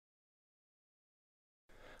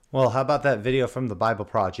Well, how about that video from the Bible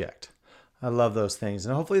Project? I love those things,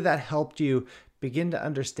 and hopefully that helped you begin to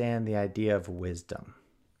understand the idea of wisdom.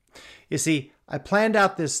 You see, I planned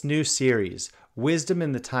out this new series, Wisdom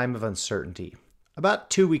in the Time of Uncertainty, about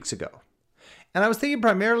 2 weeks ago. And I was thinking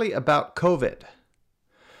primarily about COVID.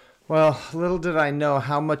 Well, little did I know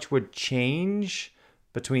how much would change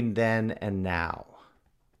between then and now.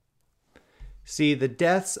 See, the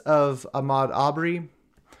deaths of Ahmaud Arbery,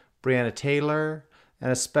 Breonna Taylor,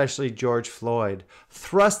 and especially George Floyd,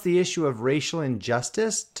 thrust the issue of racial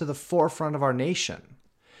injustice to the forefront of our nation.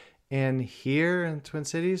 And here in Twin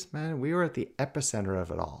Cities, man, we were at the epicenter of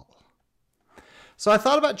it all. So I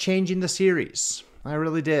thought about changing the series. I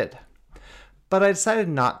really did. But I decided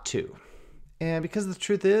not to. And because the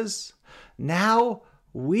truth is, now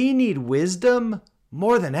we need wisdom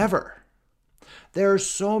more than ever. There are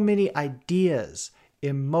so many ideas,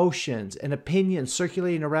 emotions, and opinions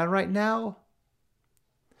circulating around right now.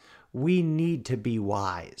 We need to be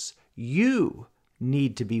wise. You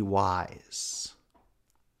need to be wise.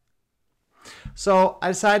 So I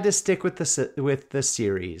decided to stick with the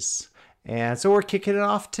series. And so we're kicking it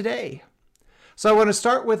off today. So I want to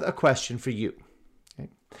start with a question for you. Okay.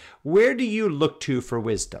 Where do you look to for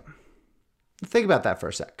wisdom? Think about that for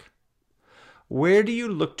a sec. Where do you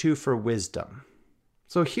look to for wisdom?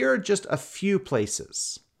 So here are just a few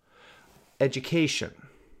places. Education.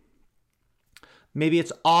 Maybe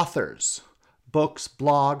it's authors, books,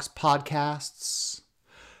 blogs, podcasts,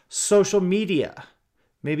 social media.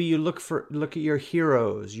 Maybe you look at your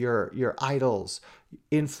heroes, your idols,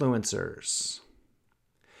 influencers.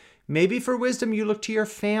 Maybe for wisdom you look to your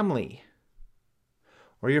family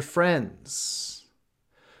or your friends.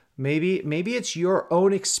 Maybe it's your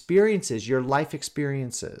own experiences, your life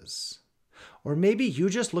experiences. Or maybe you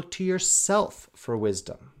just look to yourself for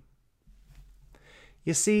wisdom.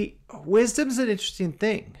 You see, wisdom's an interesting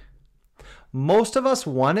thing. Most of us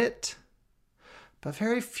want it, but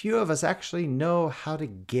very few of us actually know how to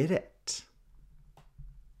get it.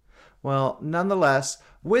 Well, nonetheless,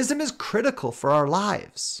 wisdom is critical for our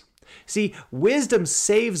lives. See, wisdom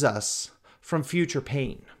saves us from future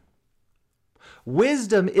pain.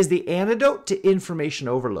 Wisdom is the antidote to information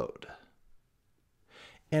overload.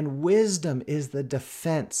 And wisdom is the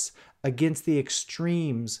defense against the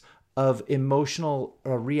extremes of emotional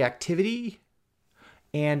reactivity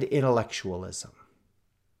and intellectualism.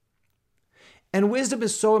 And wisdom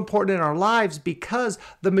is so important in our lives because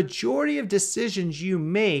the majority of decisions you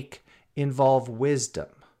make involve wisdom.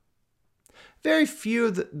 Very few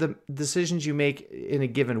of the decisions you make in a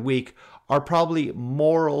given week are probably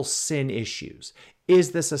moral sin issues.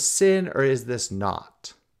 Is this a sin or is this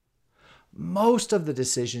not? Most of the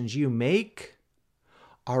decisions you make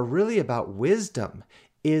are really about wisdom.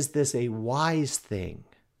 Is this a wise thing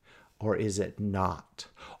or is it not?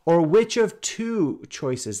 Or which of two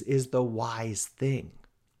choices is the wise thing?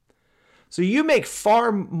 So you make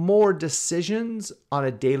far more decisions on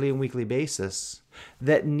a daily and weekly basis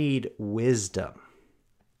that need wisdom.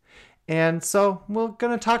 And so we're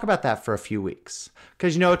going to talk about that for a few weeks.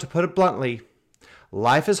 Because, to put it bluntly,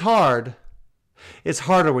 life is hard. It's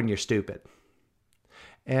harder when you're stupid.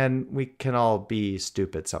 And we can all be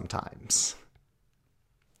stupid sometimes.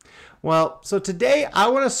 Well, so today I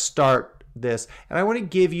want to start this and I want to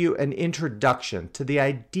give you an introduction to the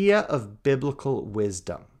idea of biblical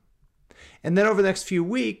wisdom. And then over the next few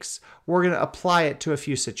weeks, we're going to apply it to a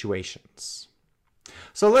few situations.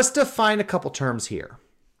 So let's define a couple terms here.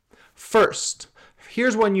 First,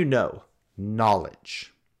 here's one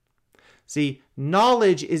knowledge. See,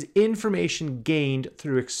 knowledge is information gained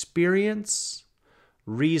through experience,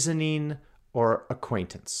 reasoning, or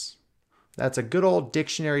acquaintance. That's a good old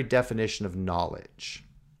dictionary definition of knowledge.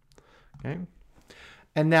 Okay?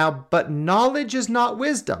 And now, but knowledge is not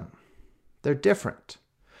wisdom. They're different.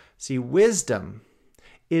 See, wisdom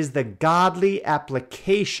is the godly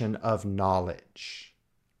application of knowledge.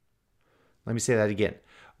 Let me say that again.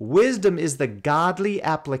 Wisdom is the godly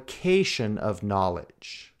application of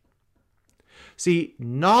knowledge. See,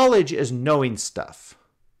 knowledge is knowing stuff.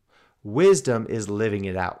 Wisdom is living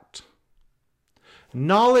it out.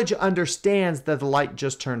 Knowledge understands that the light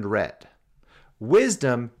just turned red.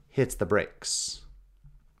 Wisdom hits the brakes.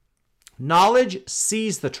 Knowledge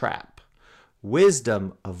sees the trap.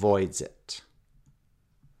 Wisdom avoids it.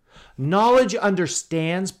 Knowledge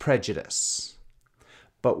understands prejudice,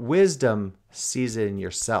 but wisdom sees it in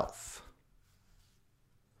yourself.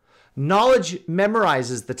 Knowledge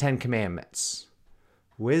memorizes the 10 Commandments.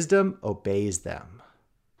 Wisdom obeys them.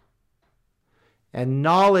 And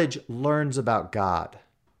knowledge learns about God.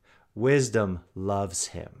 Wisdom loves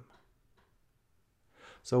him.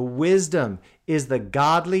 So wisdom is the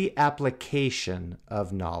godly application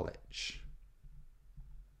of knowledge.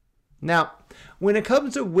 Now, when it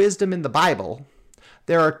comes to wisdom in the Bible,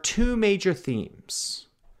 there are two major themes.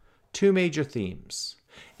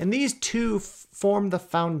 And these two form the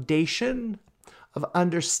foundation of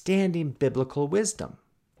understanding biblical wisdom.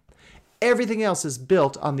 Everything else is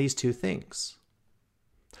built on these two things.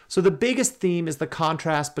 So the biggest theme is the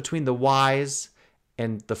contrast between the wise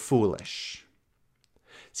and the foolish.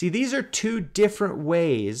 See, these are two different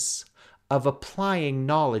ways of applying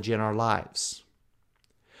knowledge in our lives.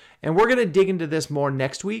 And we're going to dig into this more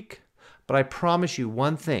next week, but I promise you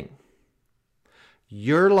one thing.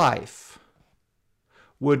 Your life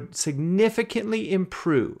would significantly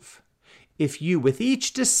improve if you, with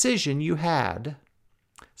each decision you had,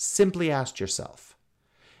 simply asked yourself,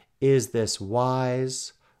 is this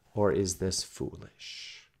wise or is this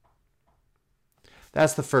foolish?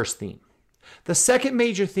 That's the first theme. The second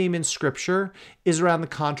major theme in Scripture is around the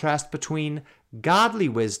contrast between godly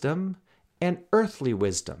wisdom and earthly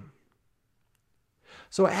wisdom.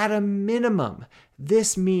 So at a minimum,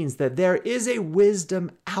 this means that there is a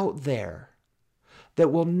wisdom out there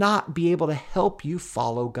that will not be able to help you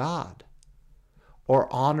follow God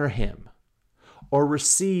or honor Him or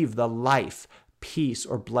receive the life, peace,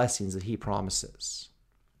 or blessings that He promises.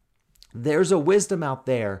 There's a wisdom out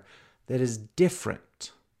there that is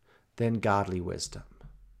different than godly wisdom.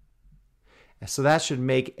 And so that should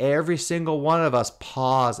make every single one of us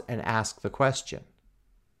pause and ask the question,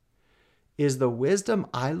 is the wisdom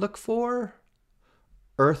I look for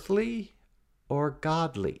earthly or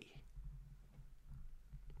godly?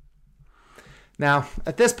 Now,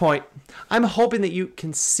 at this point, I'm hoping that you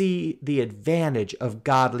can see the advantage of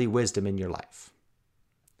godly wisdom in your life.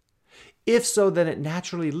 If so, then it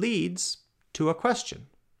naturally leads to a question.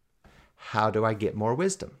 How do I get more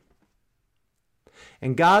wisdom?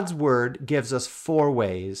 And God's Word gives us 4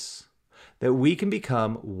 ways that we can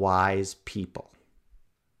become wise people.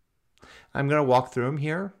 I'm going to walk through them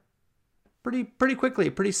here pretty quickly,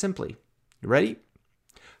 pretty simply. You ready?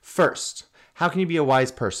 First, how can you be a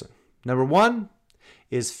wise person? Number 1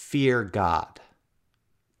 is fear God.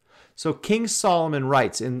 So King Solomon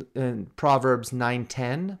writes in Proverbs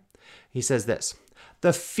 9:10, he says this,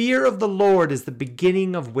 "The fear of the Lord is the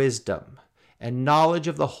beginning of wisdom, and knowledge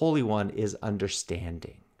of the Holy One is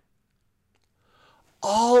understanding."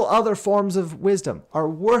 All other forms of wisdom are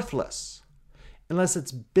worthless unless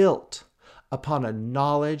it's built upon a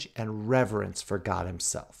knowledge and reverence for God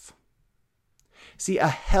Himself. See, a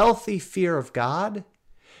healthy fear of God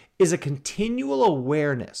is a continual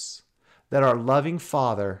awareness that our loving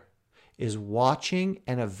Father is watching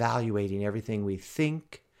and evaluating everything we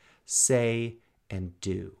think, say, and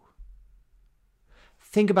do.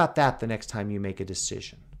 Think about that the next time you make a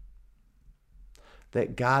decision.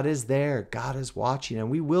 That God is there, God is watching,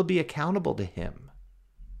 and we will be accountable to Him.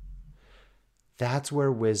 That's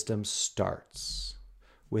where wisdom starts,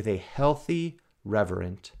 with a healthy,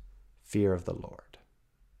 reverent fear of the Lord.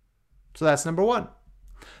 So that's number 1.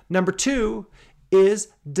 Number 2 is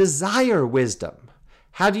desire wisdom.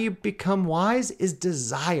 How do you become wise? Is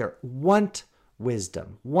desire, want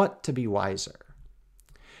wisdom, want to be wiser.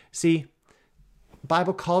 See, the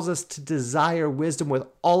Bible calls us to desire wisdom with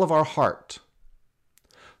all of our heart.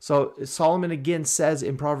 So Solomon again says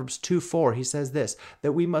in Proverbs 2:4, he says this,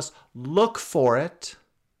 that we must look for it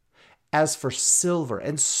as for silver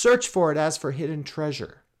and search for it as for hidden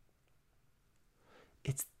treasure.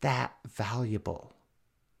 It's that valuable.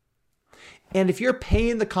 And if you're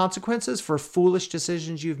paying the consequences for foolish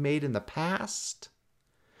decisions you've made in the past,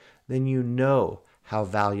 then you know how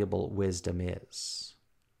valuable wisdom is.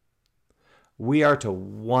 We are to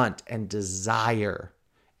want and desire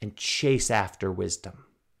and chase after wisdom.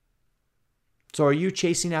 So are you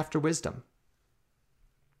chasing after wisdom?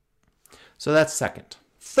 So that's second.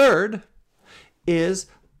 Third is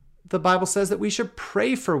the Bible says that we should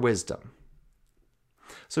pray for wisdom.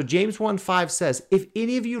 So James 1:5 says, if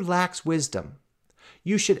any of you lacks wisdom,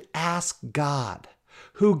 you should ask God,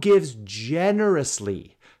 who gives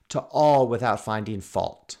generously to all without finding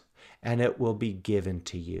fault, and it will be given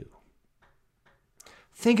to you.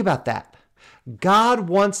 Think about that. God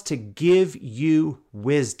wants to give you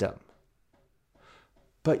wisdom,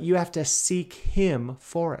 but you have to seek Him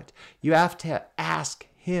for it. You have to ask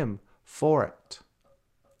Him for it.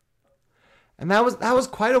 And that was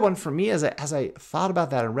quite a one for me as I thought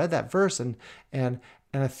about that and read that verse and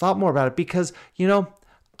I thought more about it because,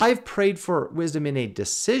 I've prayed for wisdom in a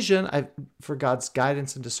decision, for God's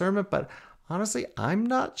guidance and discernment, but honestly, I'm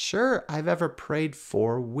not sure I've ever prayed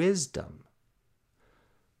for wisdom.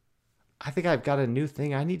 I think I've got a new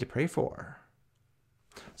thing I need to pray for.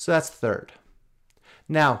 So that's third.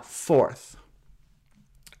 Now, fourth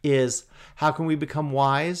is, how can we become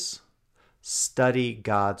wise? Study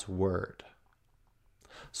God's word.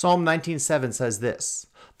 Psalm 19:7 says this,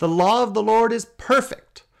 "The law of the Lord is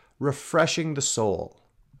perfect, refreshing the soul.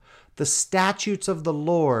 The statutes of the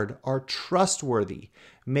Lord are trustworthy,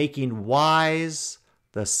 making wise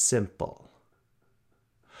the simple."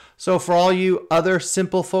 So for all you other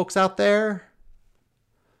simple folks out there,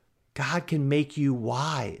 God can make you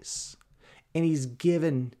wise, and he's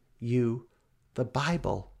given you the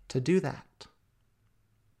Bible to do that.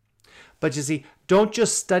 But you see, don't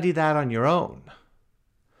just study that on your own.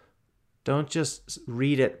 Don't just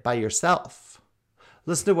read it by yourself.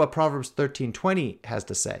 Listen to what Proverbs 13:20 has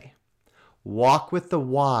to say. "Walk with the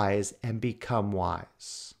wise and become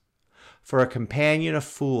wise, for a companion of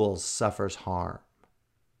fools suffers harm."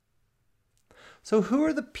 So who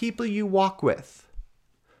are the people you walk with?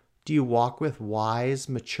 Do you walk with wise,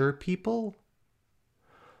 mature people?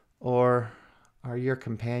 Or are your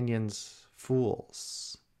companions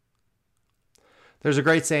fools? There's a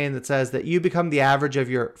great saying that says that you become the average of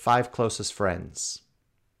your 5 closest friends.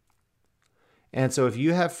 And so if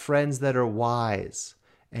you have friends that are wise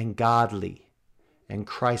and godly and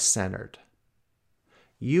Christ-centered,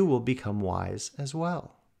 you will become wise as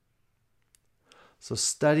well. So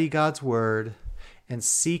study God's word and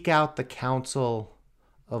seek out the counsel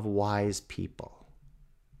of wise people.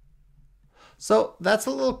 So that's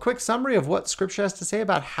a little quick summary of what Scripture has to say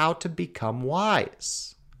about how to become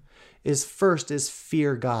wise. First is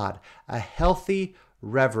fear God, a healthy,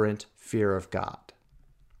 reverent fear of God.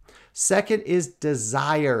 Second is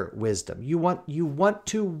desire wisdom. You want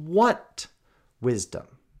to want wisdom.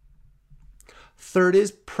 Third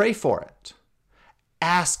is pray for it.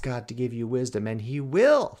 Ask God to give you wisdom, and he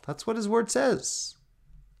will. That's what his word says.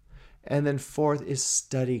 And then fourth is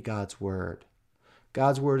study God's word.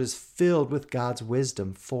 God's word is filled with God's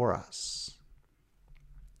wisdom for us.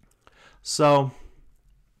 So,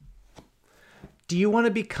 do you want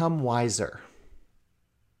to become wiser?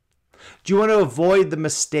 Do you want to avoid the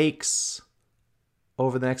mistakes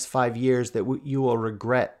over the next 5 years that you will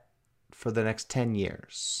regret for the next 10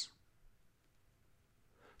 years?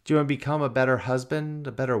 Do you want to become a better husband,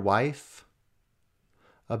 a better wife,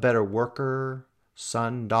 a better worker,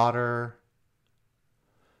 son, daughter?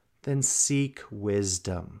 Then seek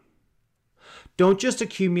wisdom. Don't just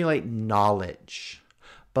accumulate knowledge,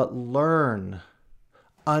 but learn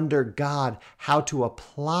under God how to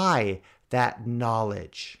apply that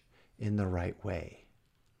knowledge in the right way.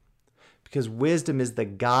 Because wisdom is the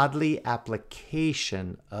godly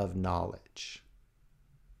application of knowledge.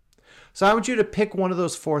 So I want you to pick one of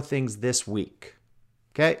those 4 things this week.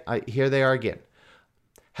 Okay, here they are again.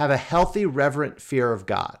 Have a healthy, reverent fear of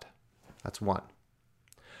God. That's 1.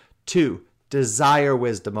 2, desire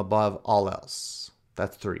wisdom above all else.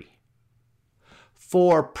 That's 3.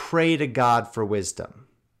 4, pray to God for wisdom.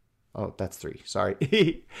 Oh, that's 3.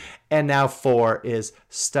 Sorry. And now 4 is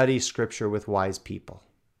study Scripture with wise people.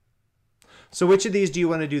 So which of these do you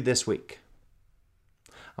want to do this week?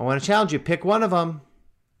 I want to challenge you. Pick one of them.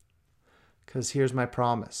 Because here's my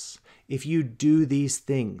promise. If you do these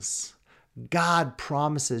things, God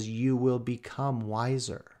promises you will become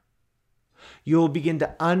wiser. You will begin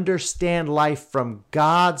to understand life from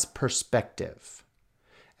God's perspective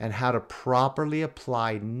and how to properly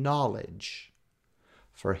apply knowledge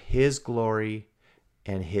for his glory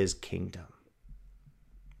and his kingdom.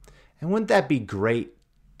 And wouldn't that be great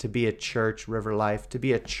to be a church, River Life, to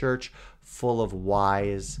be a church full of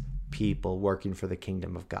wise people working for the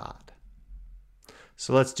kingdom of God?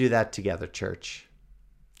 So let's do that together, church.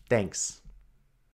 Thanks.